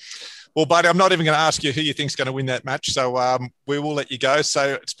great. Well, buddy, I'm not even going to ask you who you think's going to win that match. So we will let you go.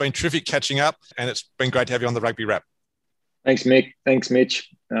 So it's been terrific catching up, and it's been great to have you on the Rugby Wrap. Thanks, Mick. Thanks, Mitch.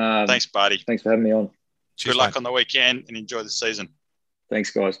 Thanks, Barty. Thanks for having me on. Cheers, good luck on the weekend and enjoy the season.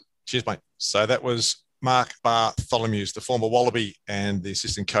 Thanks, guys. Cheers, mate. So that was Mark Bartholomeusz, the former Wallaby and the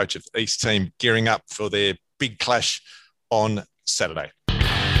assistant coach of the East team, gearing up for their big clash on Saturday.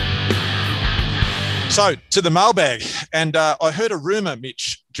 So to the mailbag, and I heard a rumour,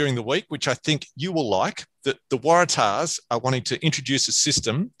 Mitch, during the week, which I think you will like, that the Waratahs are wanting to introduce a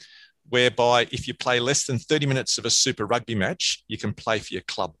system whereby if you play less than 30 minutes of a Super Rugby match, you can play for your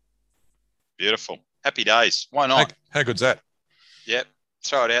club. Beautiful. Happy days. Why not? How good's that? Yep.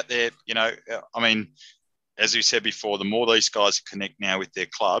 Throw it out there. You know, I mean, as we said before, the more these guys connect now with their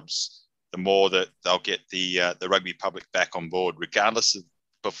clubs, the more that they'll get the rugby public back on board, regardless of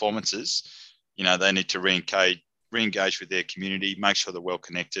performances. You know, they need to re-engage with their community, make sure they're well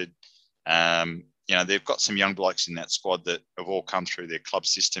connected. You know, they've got some young blokes in that squad that have all come through their club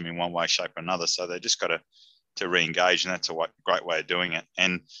system in one way, shape, or another. So they just got to re-engage, and that's a great way of doing it,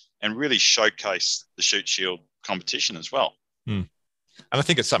 and really showcase the Shoot Shield competition as well. And I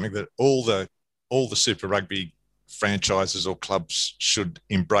think it's something that all the Super Rugby franchises or clubs should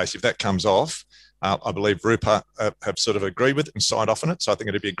embrace. If that comes off, I believe Rupa have sort of agreed with it and signed off on it. So I think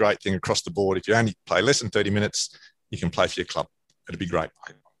it'd be a great thing across the board. If you only play less than 30 minutes, you can play for your club. It'd be great.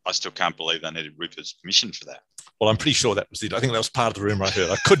 I still can't believe they needed Rupa's permission for that. Well, I'm pretty sure that was it. I think that was part of the rumour I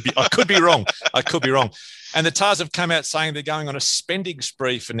heard. I could be wrong. I could be wrong. And the Tars have come out saying they're going on a spending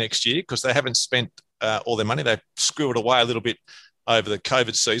spree for next year because they haven't spent all their money. They've squirreled away a little bit over the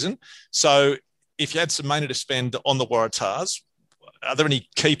COVID season. So if you had some money to spend on the Waratahs, are there any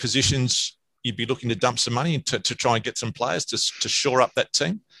key positions you'd be looking to dump some money into to try and get some players to shore up that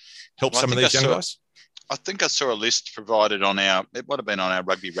team, help some of these young guys? I think I saw a list provided it would have been on our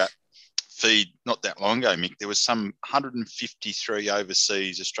Rugby Wrap feed not that long ago, Mick. There was some 153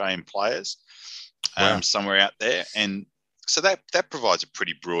 overseas Australian players somewhere out there. And so that provides a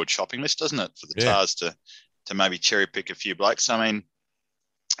pretty broad shopping list, doesn't it, for the Tars to maybe cherry pick a few blokes. I mean,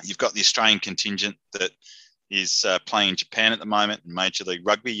 you've got the Australian contingent that is playing in Japan at the moment in Major League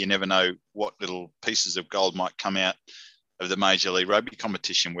Rugby. You never know what little pieces of gold might come out of the Major League Rugby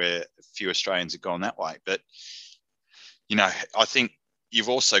competition where a few Australians have gone that way. But, you know, I think you've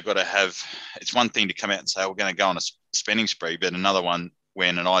also got to have, it's one thing to come out and say, we're going to go on a spending spree, but another one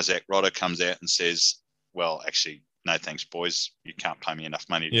when an Isaac Rodder comes out and says, well, actually, no thanks, boys. You can't pay me enough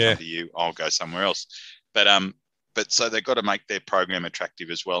money to come to you. I'll go somewhere else. But so they've got to make their program attractive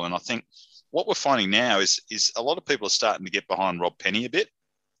as well. And I think what we're finding now is a lot of people are starting to get behind Rob Penny a bit,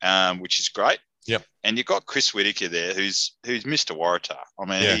 which is great. Yep. And you've got Chris Whittaker there, who's Mr. Waratah. I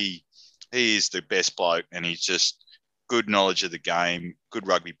mean, he is the best bloke, and he's just good knowledge of the game, good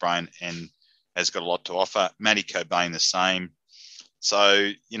rugby brain, and has got a lot to offer. Matty Cobain the same.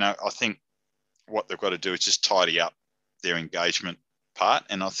 So, you know, I think what they've got to do is just tidy up their engagement part,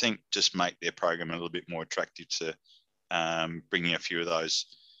 and I think just make their program a little bit more attractive to bringing a few of those,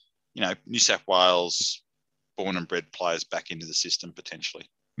 you know, New South Wales born and bred players back into the system potentially.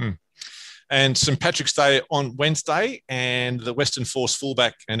 And St. Patrick's Day on Wednesday, and the Western Force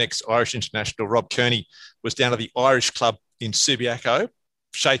fullback and ex-Irish international Rob Kearney was down to the Irish club in Subiaco,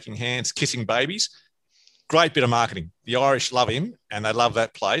 shaking hands, kissing babies. Great bit of marketing. The Irish love him, and they love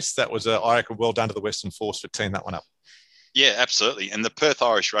that place. That was, I reckon, well done to the Western Force for teeing that one up. Yeah, absolutely. And the Perth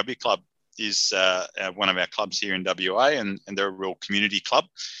Irish Rugby Club is one of our clubs here in WA, and they're a real community club.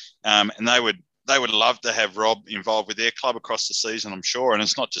 And they would love to have Rob involved with their club across the season, I'm sure. And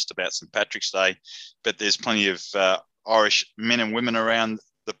it's not just about St. Patrick's Day, but there's plenty of Irish men and women around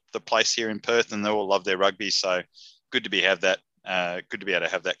the place here in Perth, and they all love their rugby. So good to be able to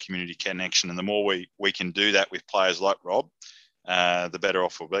have that community connection. And the more we can do that with players like Rob, the better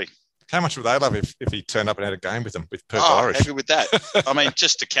off we'll be. How much would they love if he turned up and had a game with them with Perth Oh, Irish? how good with that? I mean,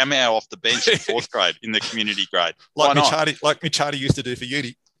 just a cameo off the bench in fourth grade in the community grade. Like Mitch Hardy used to do for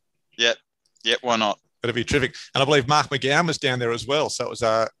uni. Yeah, why not? It'd be terrific. And I believe Mark McGowan was down there as well. So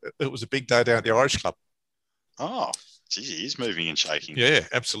it was a big day down at the Irish Club. Oh, geez, he is moving and shaking. Yeah,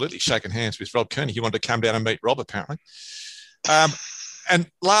 absolutely. Shaking hands with Rob Kearney. He wanted to come down and meet Rob, apparently. And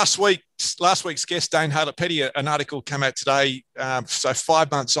last week's guest, Dane Haley-Petty, an article came out today. So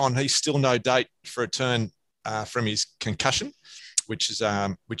 5 months on, he's still no date for a return from his concussion, which is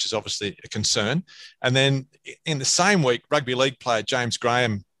obviously a concern. And then in the same week, rugby league player James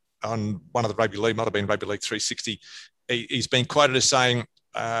Graham on one of the rugby league, might have been Rugby League 360, he's been quoted as saying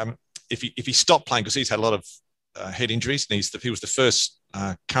if he stopped playing, because he's had a lot of head injuries, and he was the first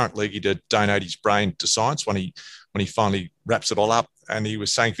current leaguey to donate his brain to science when he finally wraps it all up. And he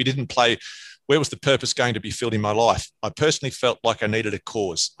was saying, if he didn't play, where was the purpose going to be filled in my life? I personally felt like I needed a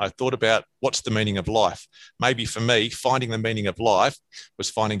cause. I thought about what's the meaning of life. Maybe for me, finding the meaning of life was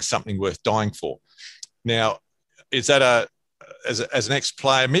finding something worth dying for. Now, is that as an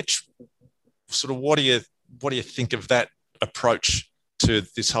ex-player, Mitch, sort of what do you think of that approach to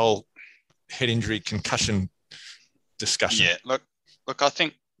this whole head injury concussion discussion? Yeah, look, I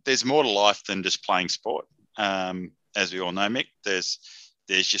think there's more to life than just playing sport. As we all know, Mick, there's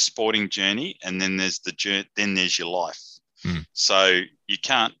your sporting journey, and then there's your life. So you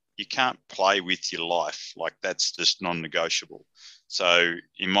can't play with your life. Like, that's just non-negotiable. So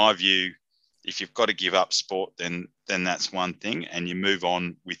in my view, if you've got to give up sport, then that's one thing, and you move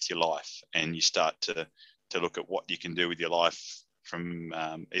on with your life, and you start to look at what you can do with your life from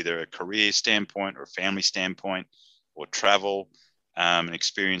either a career standpoint or a family standpoint, or travel and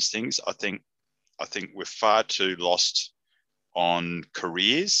experience things. I think we're far too lost on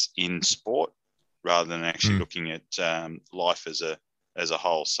careers in sport rather than actually looking at life as a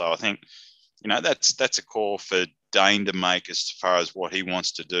whole. So I think, that's a call for Dane to make as far as what he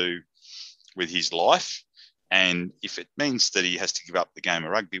wants to do with his life. And if it means that he has to give up the game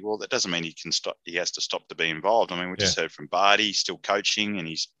of rugby, well, that doesn't mean he has to stop to be involved. I mean, we just heard from Barty, he's still coaching and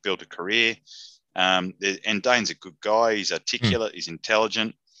he's built a career. And Dane's a good guy. He's articulate, he's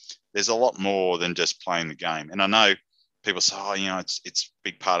intelligent. There's a lot more than just playing the game. And I know people say, it's a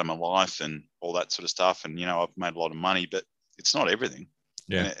big part of my life and all that sort of stuff. And, I've made a lot of money, but it's not everything.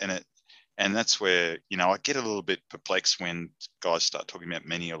 Yeah. And that's where, I get a little bit perplexed when guys start talking about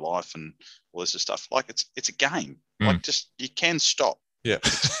meaning of life and all this sort of stuff. Like, it's a game. Like, just, you can stop. Yeah.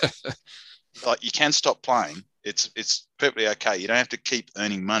 Like, you can stop playing. It's perfectly okay. You don't have to keep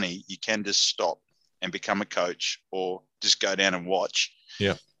earning money. You can just stop and become a coach, or just go down and watch.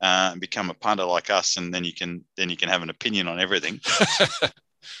 Yeah. And become a punter like us, and then you can have an opinion on everything.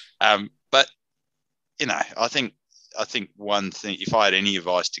 But I think one thing, if I had any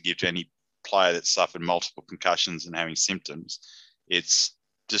advice to give to any player that suffered multiple concussions and having symptoms, it's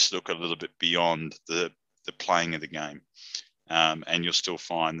just look a little bit beyond the playing of the game, and you'll still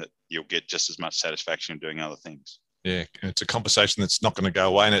find that you'll get just as much satisfaction in doing other things. Yeah, and it's a conversation that's not going to go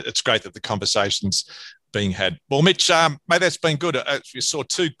away, and it's great that the conversation's being had. Well, Mitch, mate, that's been good. You saw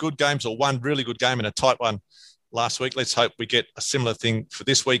two good games, or one really good game and a tight one last week. Let's hope we get a similar thing for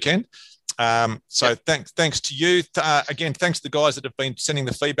this weekend. Thanks to you. Again, thanks to the guys that have been sending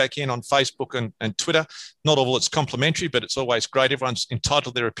the feedback in on Facebook and Twitter. Not all it's complimentary, but it's always great. Everyone's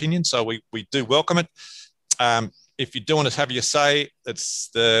entitled to their opinion, so we do welcome it. If you do want to have your say, it's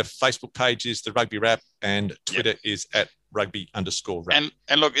the Facebook page is the Rugby Wrap, and Twitter is at @rugby_wrap.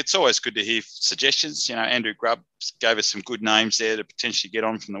 And look, it's always good to hear suggestions. Andrew Grubb gave us some good names there to potentially get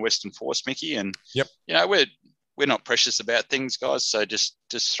on from the Western Force, Mickey. And we're not precious about things, guys. So just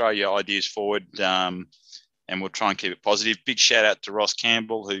throw your ideas forward, and we'll try and keep it positive. Big shout out to Ross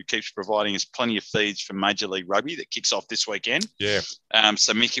Campbell, who keeps providing us plenty of feeds from Major League Rugby that kicks off this weekend. Yeah.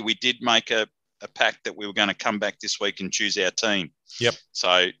 So Mickey, we did make a pact that we were going to come back this week and choose our team. Yep.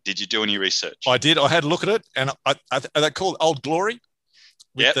 So did you do any research? I did. I had a look at it, and they call it Old Glory.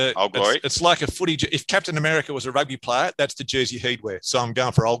 Old Glory. It's like a footy. If Captain America was a rugby player, that's the jersey he'd wear. So I'm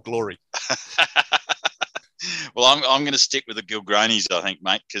going for Old Glory. Well, I'm going to stick with the Gilgronis, I think,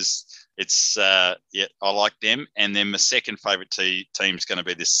 mate, because it's I like them. And then my second favourite team is going to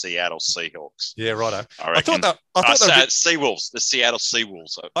be the Seattle Seahawks. Yeah, righto. I reckon. I thought Seawolves, the Seattle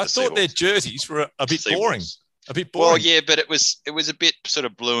Seawolves. I thought their jerseys were a bit boring. A bit boring. Well, yeah, but it was a bit sort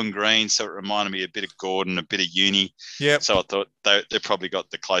of blue and green, so it reminded me a bit of Gordon, a bit of Uni. Yeah. So I thought they probably got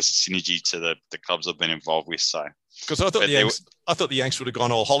the closest synergy to the clubs I've been involved with. So because I thought the Yanks would have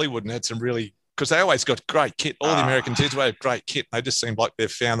gone all Hollywood and had some really, because they always got great kit. All the American teams have great kit. They just seem like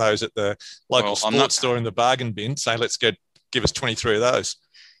they've found those at the local sports store in the bargain bin. So let's give us 23 of those.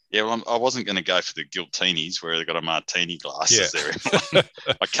 Yeah, well, I wasn't going to go for the Giltinis where they've got a martini glasses there.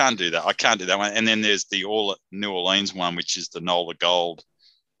 I can't do that. I can't do that one. And then there's the New Orleans one, which is the Nola Gold,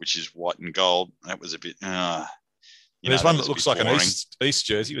 which is white and gold. That was a bit. There's one that looks like boring. An East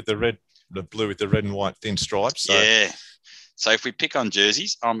jersey with the blue with the red and white thin stripes. So. Yeah. So if we pick on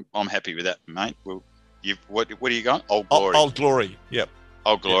jerseys, I'm happy with that, mate. What do you got? Old Glory. Old Glory. Yep.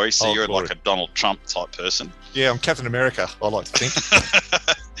 Old Glory. Yep. So Old you're Glory. like a Donald Trump type person. Yeah, I'm Captain America, I like to think.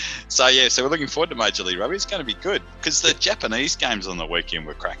 So we're looking forward to Major League Rugby. It's going to be good because the Japanese games on the weekend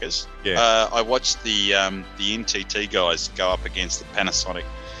were crackers. Yeah. I watched the NTT guys go up against the Panasonic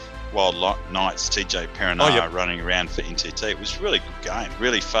Wild Knights, TJ Perenara running around for NTT. It was a really good game,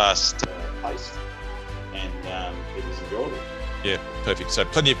 really fast paced, and it was enjoyable. Yeah, perfect. So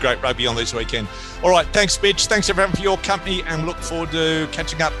plenty of great rugby on this weekend. All right, thanks, Mitch. Thanks, everyone, for your company, and look forward to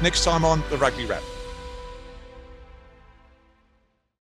catching up next time on the Rugby Wrap.